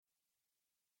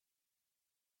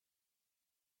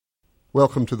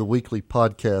Welcome to the weekly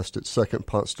podcast at Second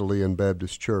Ponce de Leon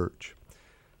Baptist Church.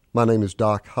 My name is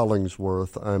Doc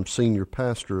Hollingsworth. I'm senior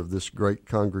pastor of this great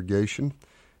congregation,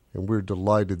 and we're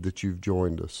delighted that you've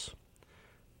joined us.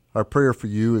 Our prayer for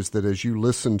you is that as you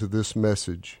listen to this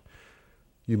message,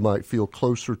 you might feel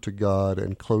closer to God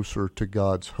and closer to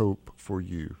God's hope for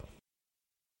you.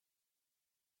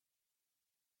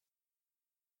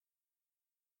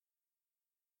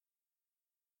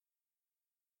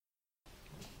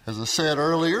 As I said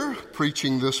earlier,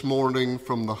 preaching this morning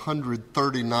from the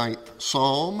 139th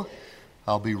Psalm,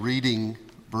 I'll be reading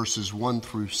verses 1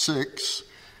 through 6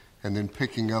 and then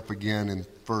picking up again in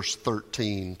verse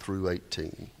 13 through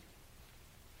 18.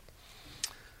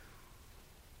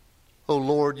 O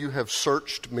Lord, you have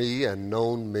searched me and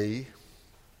known me.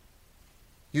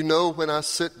 You know when I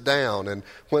sit down and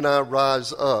when I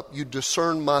rise up. You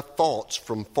discern my thoughts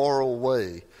from far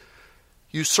away.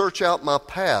 You search out my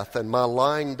path and my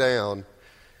lying down,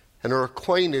 and are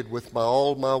acquainted with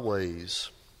all my ways.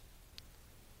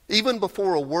 Even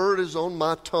before a word is on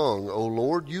my tongue, O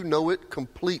Lord, you know it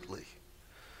completely.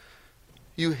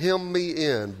 You hem me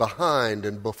in behind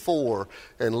and before,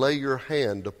 and lay your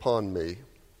hand upon me.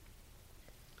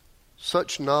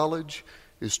 Such knowledge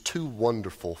is too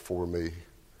wonderful for me.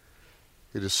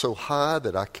 It is so high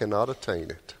that I cannot attain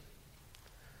it.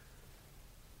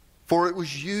 For it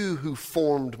was you who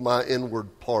formed my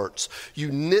inward parts. You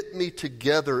knit me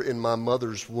together in my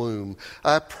mother's womb.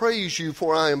 I praise you,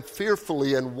 for I am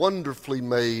fearfully and wonderfully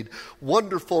made.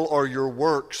 Wonderful are your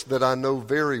works that I know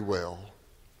very well.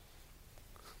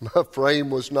 My frame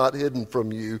was not hidden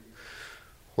from you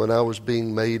when I was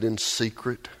being made in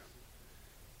secret,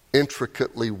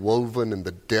 intricately woven in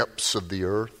the depths of the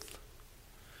earth.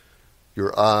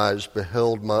 Your eyes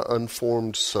beheld my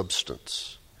unformed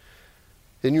substance.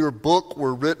 In your book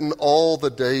were written all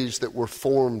the days that were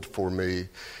formed for me,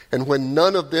 and when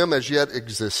none of them as yet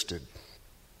existed.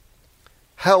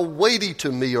 How weighty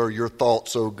to me are your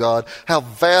thoughts, O God. How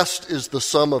vast is the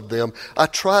sum of them. I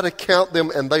try to count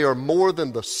them, and they are more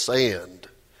than the sand.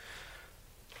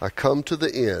 I come to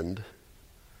the end.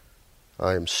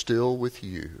 I am still with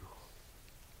you.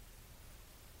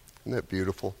 Isn't that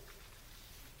beautiful?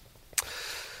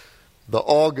 The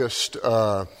August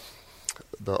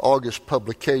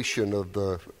publication of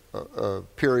the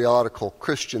periodical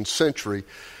Christian Century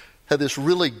had this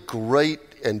really great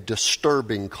and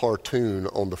disturbing cartoon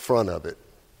on the front of it.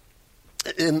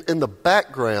 In the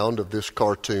background of this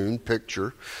cartoon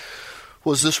picture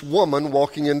was this woman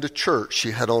walking into church.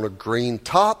 She had on a green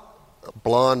top, a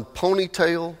blonde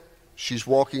ponytail. She's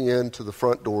walking into the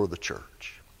front door of the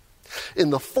church. In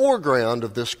the foreground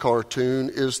of this cartoon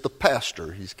is the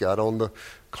pastor. He's got on the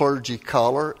clergy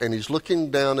collar, and he's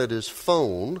looking down at his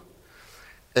phone,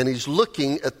 and he's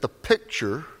looking at the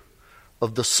picture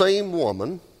of the same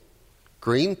woman,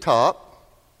 green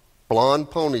top, blonde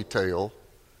ponytail,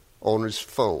 on his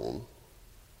phone.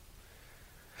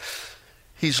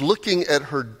 He's looking at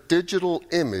her digital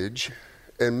image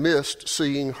and missed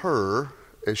seeing her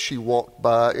as she walked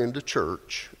by into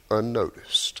church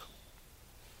unnoticed.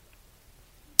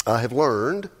 I have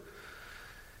learned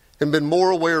and been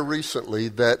more aware recently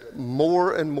that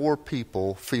more and more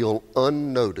people feel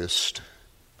unnoticed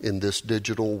in this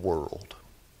digital world.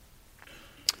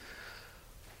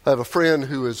 I have a friend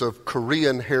who is of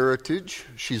Korean heritage.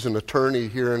 She's an attorney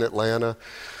here in Atlanta.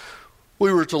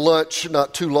 We were to lunch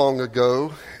not too long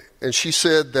ago, and she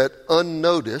said that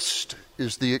unnoticed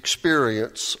is the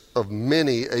experience of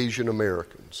many Asian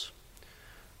Americans.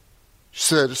 She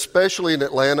said, especially in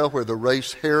Atlanta, where the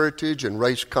race heritage and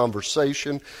race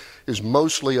conversation is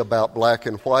mostly about black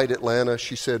and white Atlanta,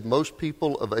 she said most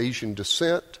people of Asian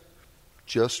descent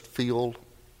just feel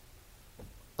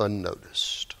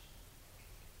unnoticed.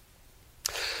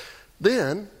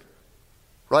 Then,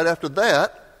 right after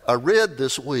that, I read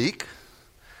this week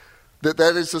that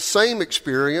is the same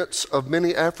experience of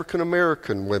many African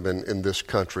American women in this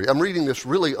country. I'm reading this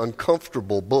really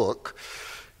uncomfortable book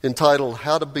entitled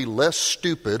How to Be Less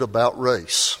Stupid About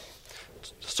Race.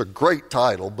 It's a great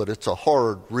title, but it's a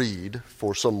hard read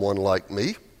for someone like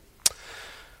me.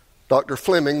 Dr.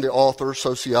 Fleming, the author,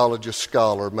 sociologist,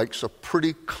 scholar, makes a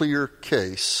pretty clear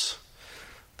case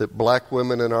that black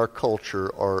women in our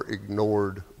culture are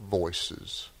ignored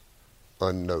voices,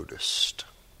 unnoticed.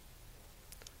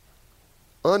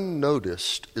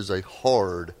 Unnoticed is a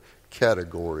hard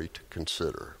category to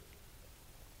consider.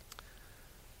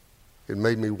 It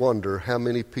made me wonder how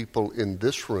many people in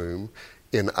this room,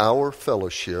 in our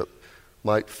fellowship,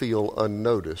 might feel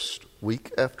unnoticed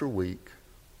week after week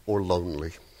or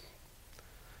lonely.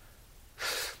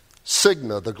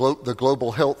 Cigna, the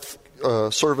global health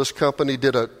Service Company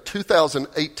did a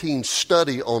 2018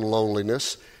 study on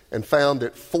loneliness and found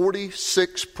that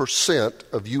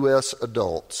 46% of U.S.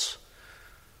 adults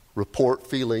report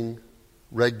feeling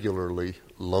regularly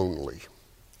lonely,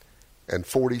 and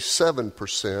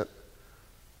 47%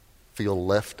 feel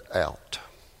left out.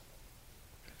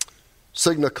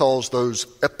 Cigna calls those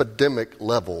epidemic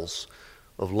levels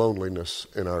of loneliness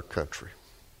in our country.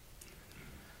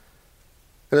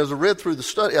 And as I read through the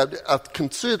study, I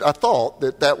thought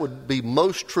that would be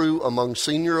most true among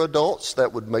senior adults.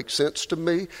 That would make sense to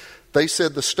me. They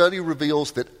said the study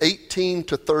reveals that 18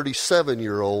 to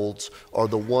 37-year-olds are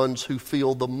the ones who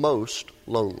feel the most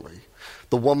lonely.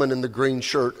 The woman in the green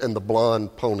shirt and the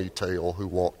blonde ponytail who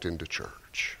walked into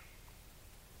church.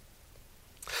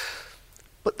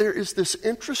 But there is this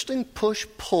interesting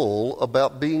push-pull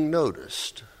about being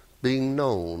noticed, being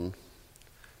known.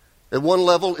 At one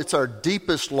level, it's our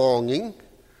deepest longing,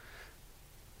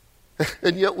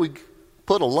 and yet we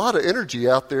put a lot of energy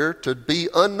out there to be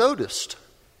unnoticed.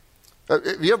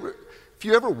 If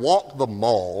you ever walk the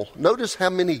mall, notice how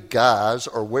many guys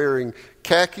are wearing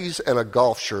khakis and a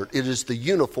golf shirt. It is the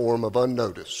uniform of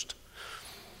unnoticed.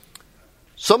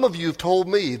 Some of you have told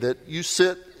me that you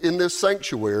sit in this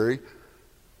sanctuary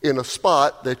in a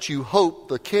spot that you hope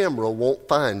the camera won't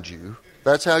find you.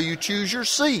 That's how you choose your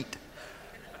seat,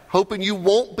 hoping you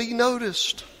won't be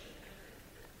noticed.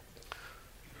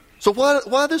 So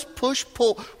why this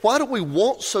push-pull? Why do we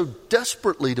want so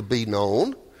desperately to be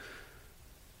known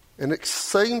and at the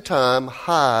same time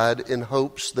hide in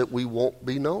hopes that we won't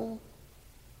be known?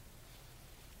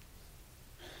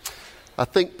 I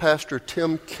think Pastor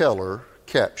Tim Keller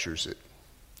captures it.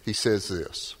 He says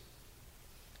this: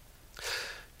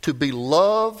 to be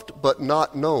loved but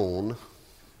not known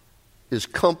is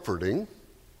comforting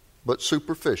but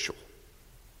superficial.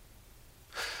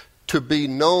 To be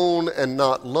known and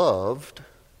not loved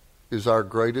is our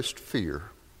greatest fear.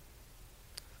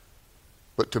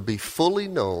 But to be fully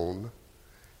known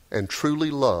and truly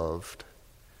loved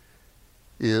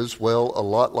is, well, a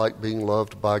lot like being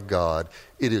loved by God.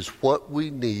 It is what we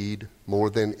need more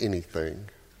than anything.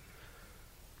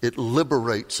 It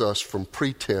liberates us from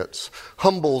pretense,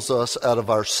 humbles us out of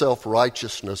our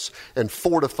self-righteousness, and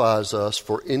fortifies us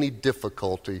for any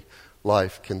difficulty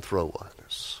life can throw at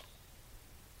us.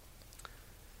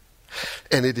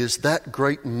 And it is that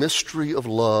great mystery of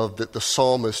love that the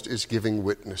psalmist is giving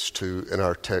witness to in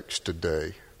our text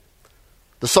today.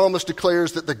 The psalmist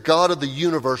declares that the God of the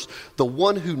universe, the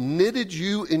one who knitted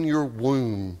you in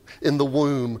the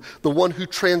womb, the one who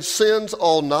transcends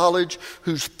all knowledge,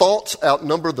 whose thoughts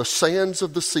outnumber the sands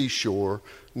of the seashore,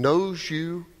 knows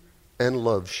you and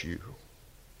loves you.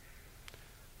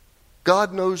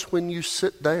 God knows when you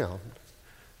sit down,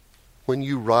 when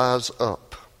you rise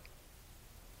up.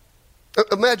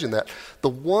 Imagine that. The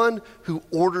one who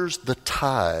orders the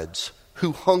tides,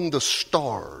 who hung the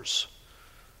stars,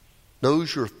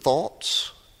 knows your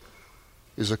thoughts,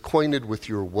 is acquainted with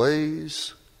your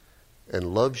ways,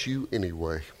 and loves you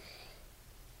anyway.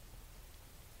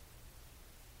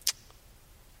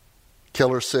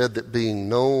 Keller said that being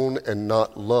known and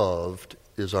not loved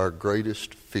is our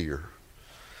greatest fear.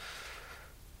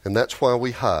 And that's why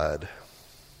we hide.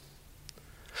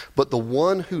 But the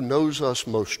one who knows us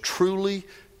most truly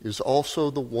is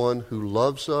also the one who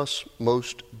loves us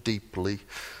most deeply.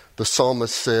 The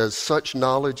psalmist says, such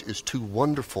knowledge is too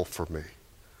wonderful for me.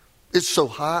 It's so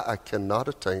high I cannot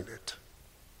attain it.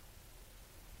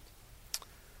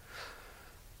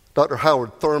 Dr.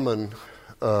 Howard Thurman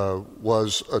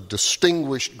was a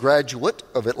distinguished graduate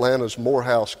of Atlanta's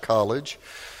Morehouse College,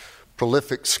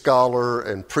 prolific scholar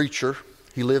and preacher.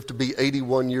 He lived to be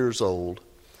 81 years old.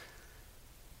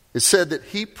 It said that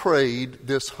he prayed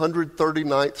this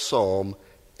 139th Psalm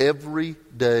every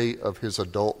day of his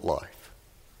adult life.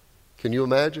 Can you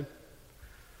imagine?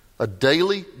 A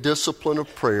daily discipline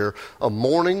of prayer, a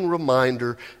morning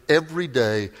reminder every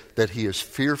day that he is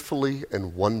fearfully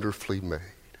and wonderfully made.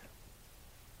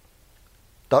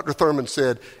 Dr. Thurman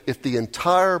said, if the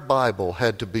entire Bible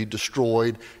had to be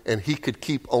destroyed and he could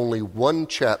keep only one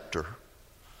chapter,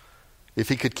 if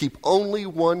he could keep only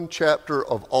one chapter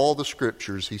of all the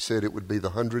scriptures, he said it would be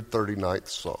the 139th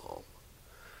Psalm.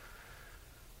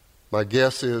 My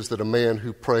guess is that a man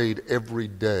who prayed every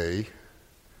day,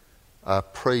 I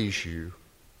praise you,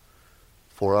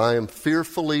 for I am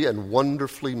fearfully and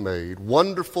wonderfully made.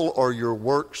 Wonderful are your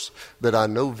works that I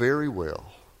know very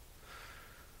well.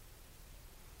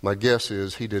 My guess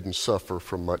is he didn't suffer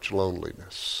from much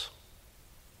loneliness.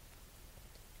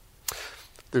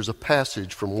 there's a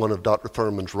passage from one of Dr.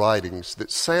 Thurman's writings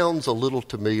that sounds a little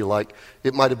to me like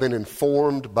it might have been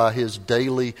informed by his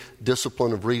daily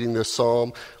discipline of reading this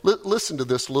psalm. Listen to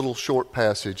this little short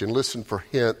passage and listen for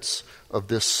hints of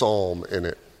this psalm in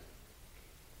it.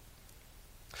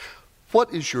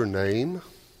 What is your name?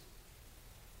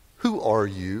 Who are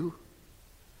you?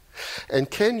 And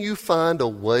can you find a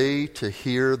way to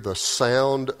hear the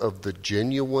sound of the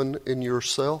genuine in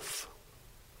yourself?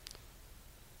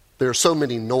 There are so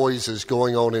many noises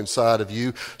going on inside of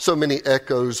you, so many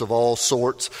echoes of all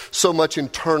sorts, so much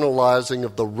internalizing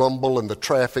of the rumble and the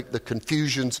traffic, the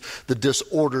confusions, the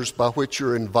disorders by which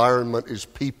your environment is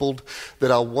peopled, that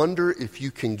I wonder if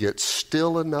you can get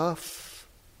still enough,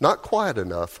 not quiet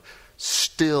enough,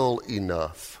 still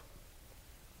enough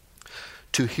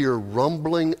to hear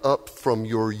rumbling up from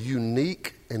your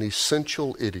unique and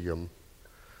essential idiom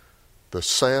the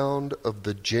sound of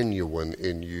the genuine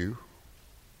in you.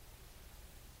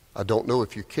 I don't know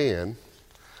if you can,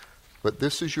 but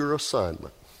this is your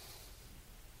assignment.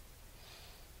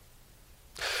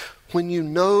 When you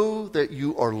know that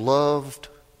you are loved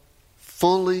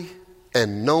fully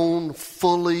and known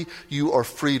fully, you are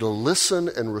free to listen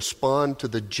and respond to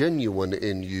the genuine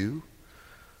in you,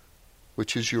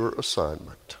 which is your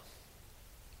assignment.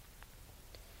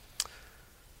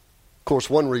 Of course,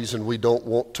 one reason we don't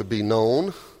want to be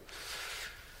known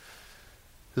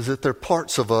is that there are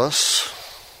parts of us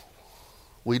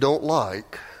we don't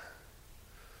like.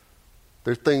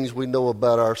 There are things we know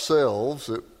about ourselves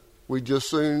that we just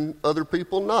soon other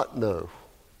people not know.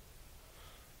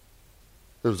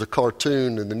 There was a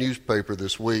cartoon in the newspaper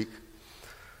this week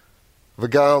of a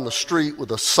guy on the street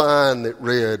with a sign that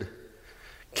read,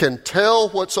 "Can tell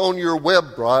what's on your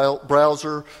web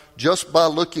browser just by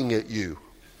looking at you."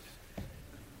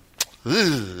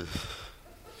 Ugh.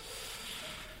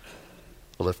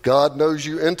 Well, if God knows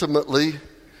you intimately,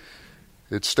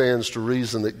 it stands to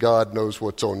reason that God knows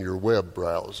what's on your web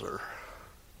browser.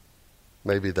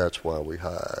 Maybe that's why we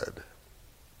hide.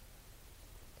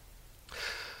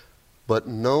 But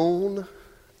known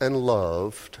and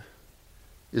loved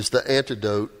is the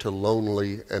antidote to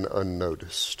lonely and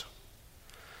unnoticed.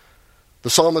 The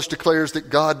psalmist declares that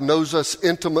God knows us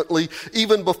intimately.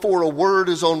 Even before a word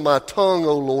is on my tongue,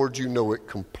 O Lord, you know it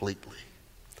completely.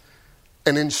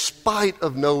 And in spite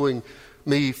of knowing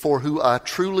me for who I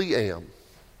truly am,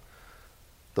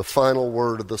 the final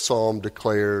word of the psalm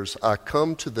declares, I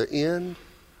come to the end,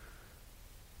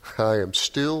 I am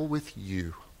still with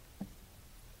you.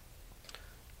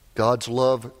 God's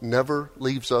love never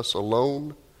leaves us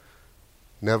alone,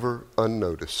 never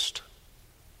unnoticed.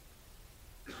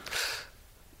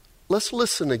 Let's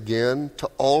listen again to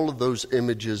all of those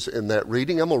images in that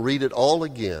reading. I'm going to read it all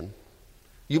again.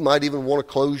 You might even want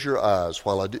to close your eyes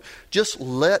while I do. Just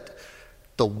let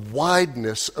the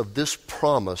wideness of this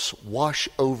promise wash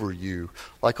over you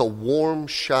like a warm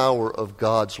shower of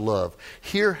God's love.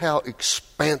 Hear how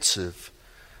expansive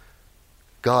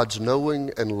God's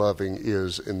knowing and loving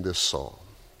is in this psalm.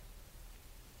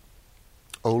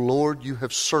 O Lord, you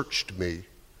have searched me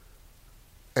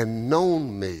and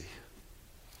known me.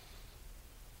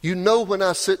 You know when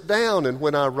I sit down and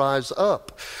when I rise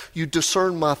up. You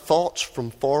discern my thoughts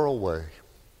from far away.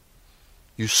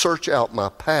 You search out my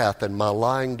path and my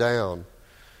lying down,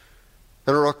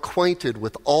 and are acquainted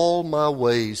with all my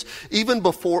ways. Even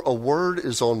before a word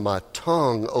is on my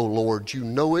tongue, O Lord, you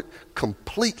know it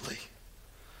completely.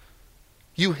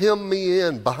 You hem me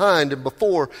in behind and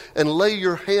before and lay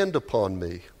your hand upon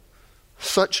me.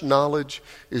 Such knowledge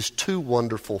is too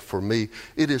wonderful for me.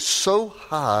 It is so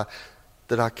high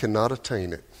that I cannot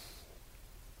attain it.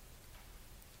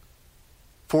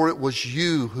 For it was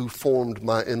you who formed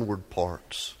my inward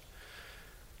parts.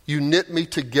 You knit me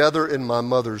together in my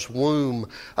mother's womb.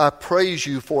 I praise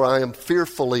you, for I am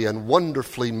fearfully and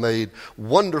wonderfully made.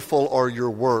 Wonderful are your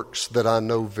works that I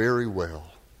know very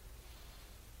well.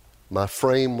 My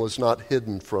frame was not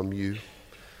hidden from you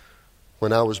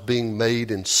when I was being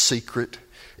made in secret,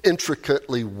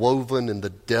 intricately woven in the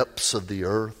depths of the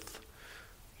earth.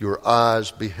 Your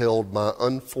eyes beheld my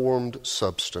unformed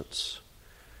substance.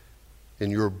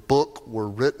 In your book were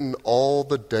written all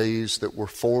the days that were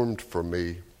formed for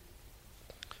me,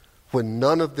 when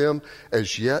none of them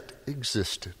as yet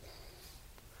existed.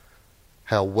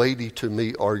 How weighty to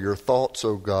me are your thoughts,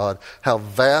 O God. How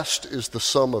vast is the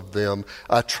sum of them.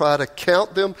 I try to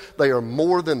count them. They are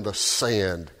more than the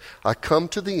sand. I come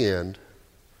to the end.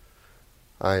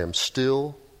 I am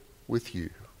still with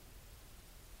you.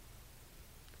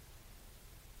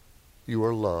 You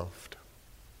are loved.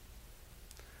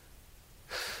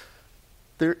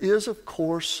 There is, of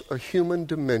course, a human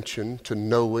dimension to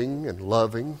knowing and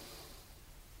loving.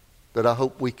 that I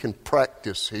hope we can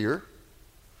practice here.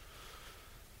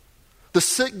 The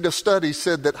Cigna study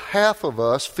said that half of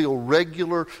us feel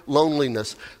regular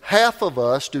loneliness. Half of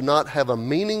us do not have a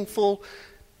meaningful,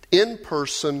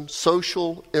 in-person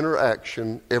social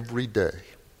interaction every day.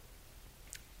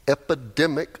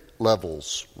 Epidemic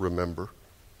levels, remember.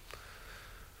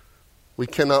 We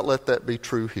cannot let that be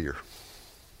true here.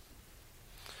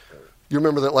 You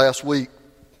remember that last week,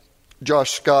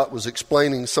 Josh Scott was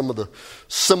explaining some of the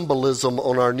symbolism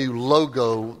on our new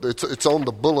logo. It's on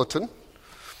the bulletin.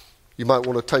 You might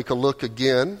want to take a look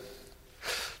again.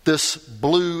 This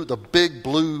blue, the big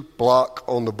blue block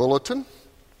on the bulletin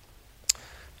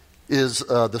is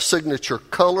the signature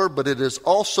color, but it is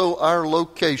also our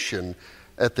location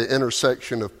at the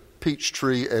intersection of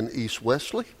Peachtree and East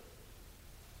Wesley.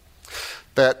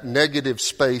 That negative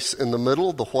space in the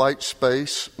middle, the white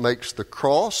space, makes the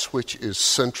cross, which is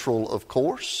central, of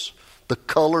course. The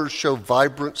colors show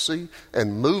vibrancy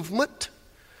and movement.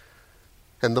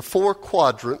 And the four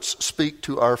quadrants speak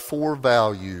to our four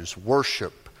values: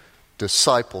 worship,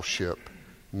 discipleship,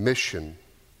 mission,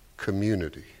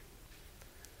 community.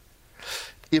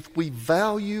 If we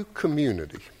value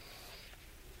community,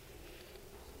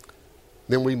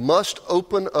 then we must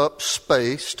open up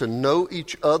space to know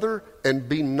each other and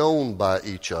be known by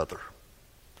each other.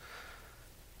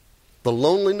 The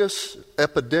loneliness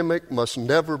epidemic must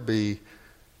never be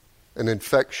an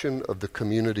infection of the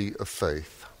community of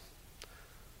faith.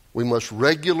 We must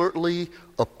regularly,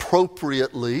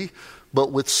 appropriately,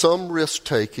 but with some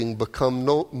risk-taking, become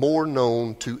more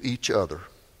known to each other.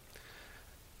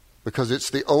 Because it's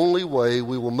the only way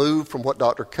we will move from what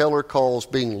Dr. Keller calls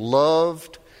being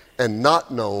loved and not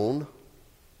known,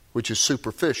 which is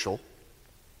superficial,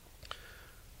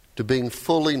 to being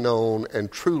fully known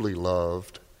and truly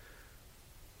loved,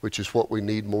 which is what we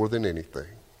need more than anything.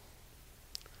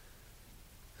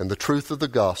 And the truth of the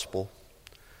gospel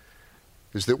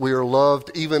is that we are loved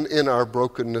even in our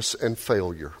brokenness and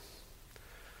failure.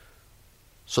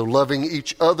 So loving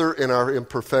each other in our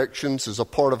imperfections is a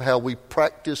part of how we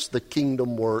practice the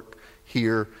kingdom work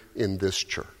here in this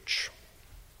church.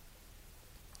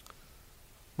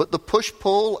 But the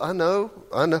push-pull, I know.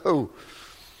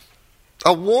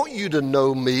 I want you to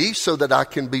know me so that I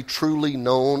can be truly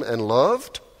known and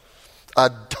loved. I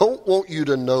don't want you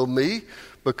to know me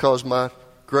because my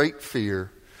great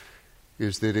fear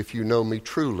is that if you know me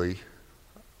truly,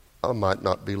 I might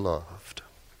not be loved.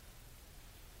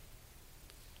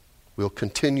 We'll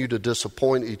continue to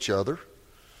disappoint each other.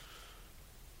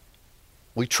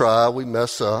 We try, we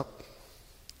mess up.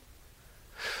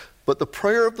 But the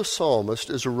prayer of the psalmist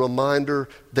is a reminder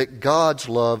that God's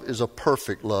love is a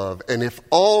perfect love. And if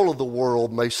all of the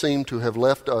world may seem to have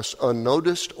left us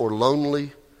unnoticed or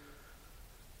lonely,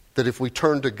 that if we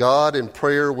turn to God in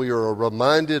prayer, we are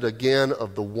reminded again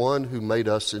of the one who made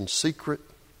us in secret,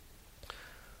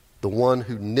 the one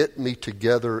who knit me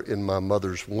together in my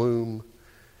mother's womb,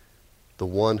 the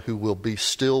one who will be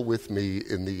still with me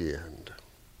in the end.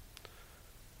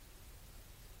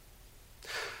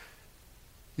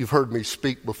 You've heard me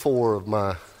speak before of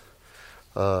my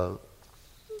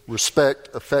respect,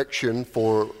 affection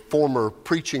for former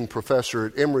preaching professor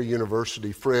at Emory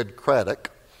University, Fred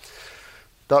Craddock.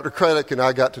 Dr. Craddock and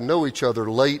I got to know each other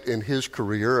late in his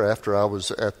career after I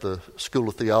was at the School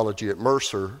of Theology at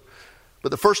Mercer. But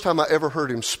the first time I ever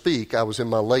heard him speak, I was in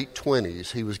my late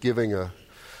 20s. He was giving a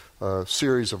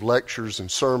series of lectures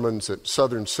and sermons at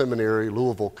Southern Seminary,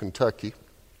 Louisville, Kentucky.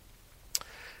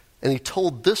 And he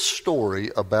told this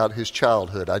story about his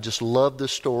childhood. I just loved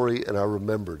this story and I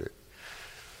remembered it.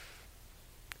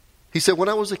 He said, when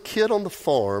I was a kid on the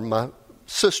farm, my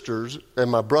sisters and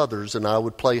my brothers and I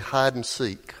would play hide and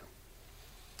seek.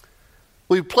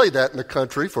 We would play that in the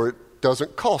country for it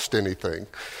doesn't cost anything.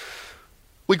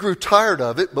 We grew tired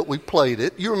of it, but we played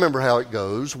it. You remember how it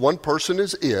goes. One person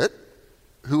is it.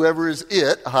 Whoever is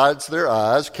it hides their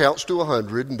eyes, counts to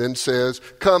 100, and then says,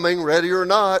 coming, ready or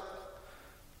not.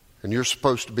 And you're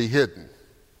supposed to be hidden.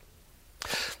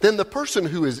 Then the person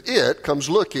who is it comes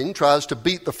looking, tries to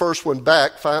beat the first one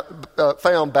back,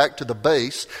 found back to the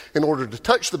base in order to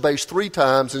touch the base 3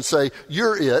 times and say,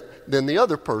 you're it. Then the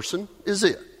other person is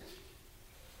it.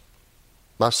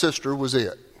 My sister was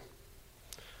it.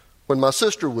 When my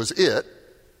sister was it,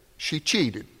 she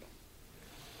cheated.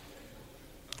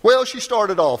 Well, she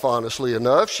started off honestly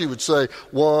enough. She would say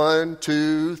 1,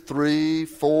 2, 3,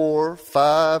 4,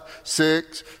 5,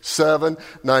 6, 7,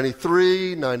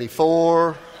 93,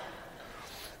 94.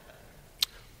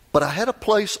 But I had a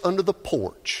place under the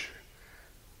porch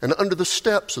and under the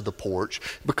steps of the porch.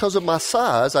 Because of my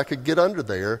size, I could get under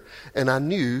there, and I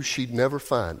knew she'd never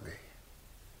find me.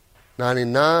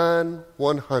 99,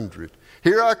 100.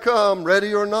 Here I come,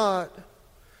 ready or not.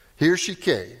 Here she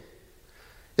came.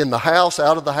 In the house,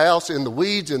 out of the house, in the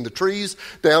weeds, in the trees,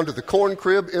 down to the corn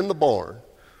crib, in the barn.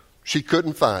 She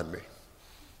couldn't find me.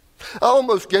 I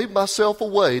almost gave myself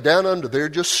away down under there,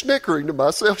 just snickering to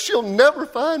myself, she'll never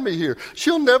find me here.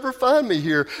 She'll never find me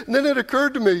here. And then it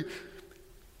occurred to me,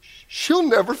 she'll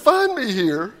never find me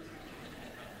here.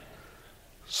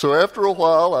 So after a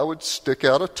while, I would stick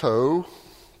out a toe.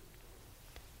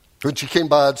 When she came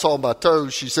by and saw my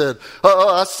toes, she said,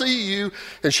 I see you.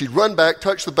 And she'd run back,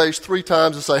 touch the base 3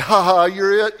 times and say, ha ha,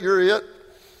 you're it, you're it.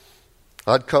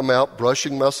 I'd come out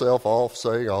brushing myself off,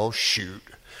 saying, oh, shoot,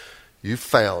 you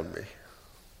found me.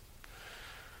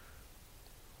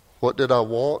 What did I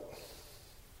want?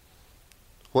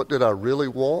 What did I really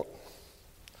want?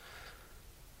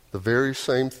 The very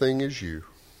same thing as you.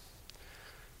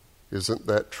 Isn't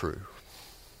that true?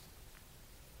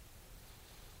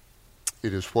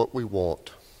 It is what we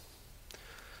want.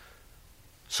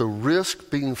 So risk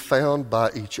being found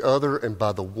by each other and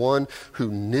by the one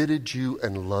who knitted you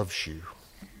and loves you.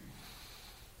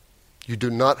 You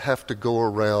do not have to go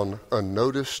around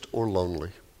unnoticed or lonely.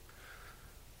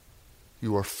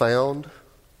 You are found,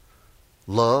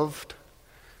 loved,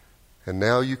 and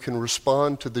now you can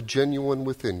respond to the genuine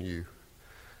within you,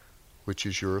 which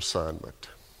is your assignment.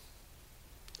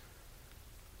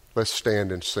 Let's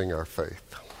stand and sing our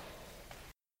faith.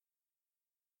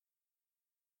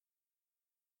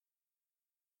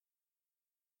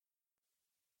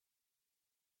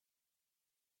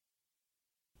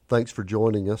 Thanks for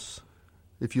joining us.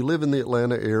 If you live in the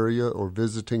Atlanta area or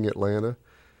visiting Atlanta,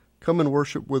 come and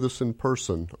worship with us in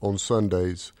person on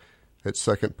Sundays at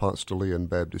 2nd Ponce de Leon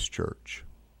Baptist Church.